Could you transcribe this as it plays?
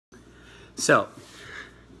So,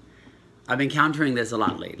 I've been encountering this a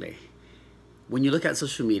lot lately. When you look at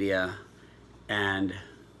social media and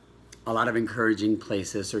a lot of encouraging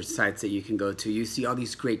places or sites that you can go to, you see all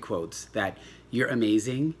these great quotes that you're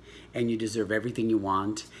amazing and you deserve everything you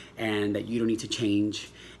want and that you don't need to change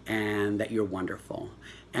and that you're wonderful.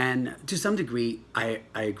 And to some degree, I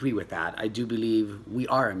agree with that. I do believe we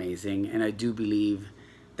are amazing and I do believe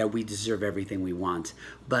that we deserve everything we want.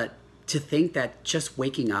 But to think that just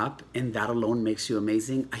waking up and that alone makes you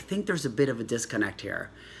amazing, I think there's a bit of a disconnect here.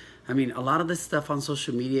 I mean, a lot of this stuff on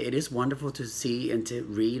social media, it is wonderful to see and to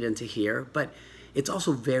read and to hear, but it's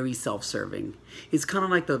also very self-serving. It's kind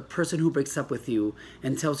of like the person who breaks up with you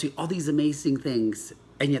and tells you all these amazing things,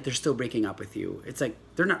 and yet they're still breaking up with you. It's like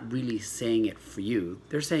they're not really saying it for you.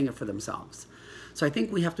 They're saying it for themselves. So I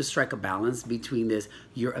think we have to strike a balance between this,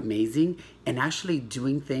 you're amazing, and actually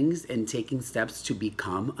doing things and taking steps to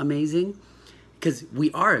become amazing. Because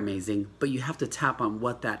we are amazing, but you have to tap on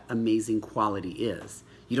what that amazing quality is.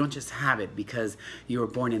 You don't just have it because you were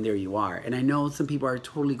born and there you are. And I know some people are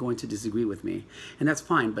totally going to disagree with me, and that's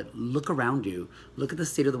fine, but look around you. Look at the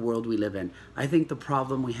state of the world we live in. I think the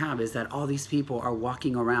problem we have is that all these people are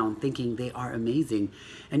walking around thinking they are amazing.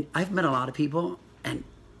 And I've met a lot of people, and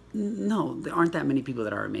no, there aren't that many people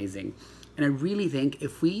that are amazing. And I really think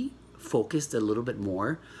if we focused a little bit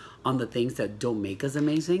more on the things that don't make us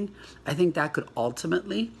amazing, I think that could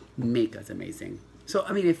ultimately make us amazing. So,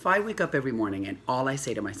 I mean, if I wake up every morning and all I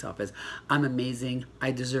say to myself is, I'm amazing,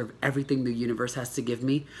 I deserve everything the universe has to give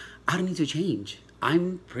me, I don't need to change.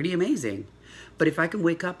 I'm pretty amazing. But if I can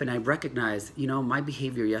wake up and I recognize, you know, my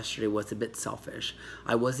behavior yesterday was a bit selfish.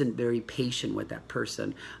 I wasn't very patient with that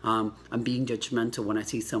person. I'm being judgmental when I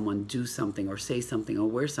see someone do something or say something or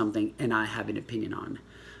wear something and I have an opinion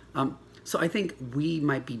on. So I think we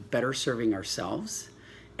might be better serving ourselves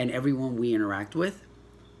and everyone we interact with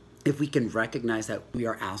if we can recognize that we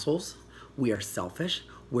are assholes, we are selfish,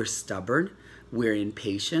 we're stubborn, we're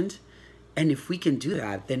impatient. And if we can do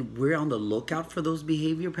that, then we're on the lookout for those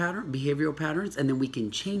behavioral patterns, and then we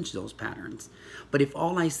can change those patterns. But if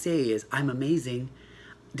all I say is, I'm amazing,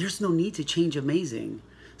 there's no need to change amazing.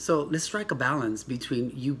 So let's strike a balance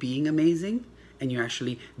between you being amazing and you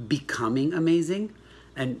actually becoming amazing.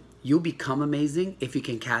 And you'll become amazing if you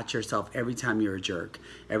can catch yourself every time you're a jerk,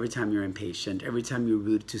 every time you're impatient, every time you're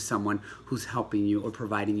rude to someone who's helping you or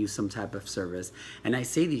providing you some type of service. And I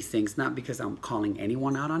say these things not because I'm calling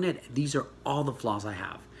anyone out on it. These are all the flaws I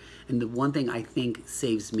have. And the one thing I think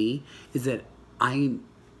saves me is that I'm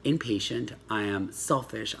impatient, I am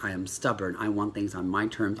selfish, I am stubborn, I want things on my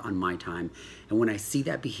terms, on my time. And when I see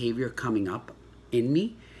that behavior coming up in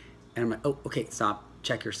me, and I'm like, oh, okay, stop,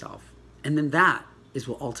 check yourself. And then that is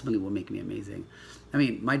what ultimately will make me amazing. I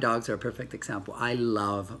mean, my dogs are a perfect example. I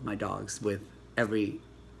love my dogs with every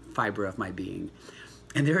fiber of my being.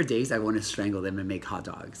 And there are days I want to strangle them and make hot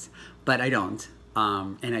dogs, but I don't.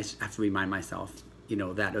 And I have to remind myself, you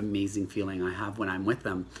know, that amazing feeling I have when I'm with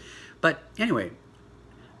them. But anyway,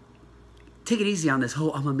 take it easy on this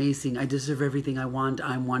whole, I'm amazing, I deserve everything I want,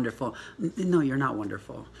 I'm wonderful. No, you're not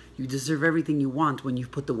wonderful. You deserve everything you want when you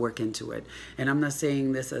put the work into it. And I'm not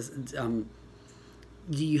saying this as,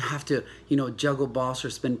 you have to, you know, juggle balls or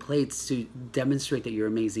spin plates to demonstrate that you're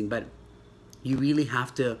amazing, but you really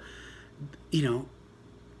have to, you know,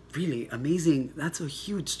 really amazing. That's a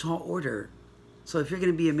huge tall order. So if you're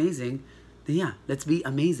going to be amazing, then yeah, let's be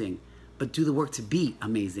amazing, but do the work to be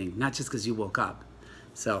amazing, not just because you woke up.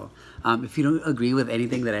 So if you don't agree with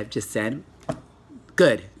anything that I've just said,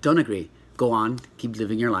 good, don't agree. Go on, keep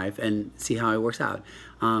living your life and see how it works out.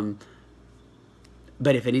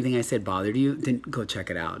 But if anything I said bothered you, then go check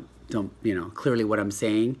it out. Don't, you know, clearly what I'm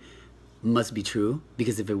saying must be true,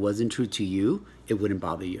 because if it wasn't true to you, it wouldn't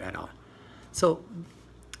bother you at all. So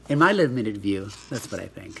in my limited view, that's what I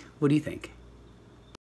think. What do you think?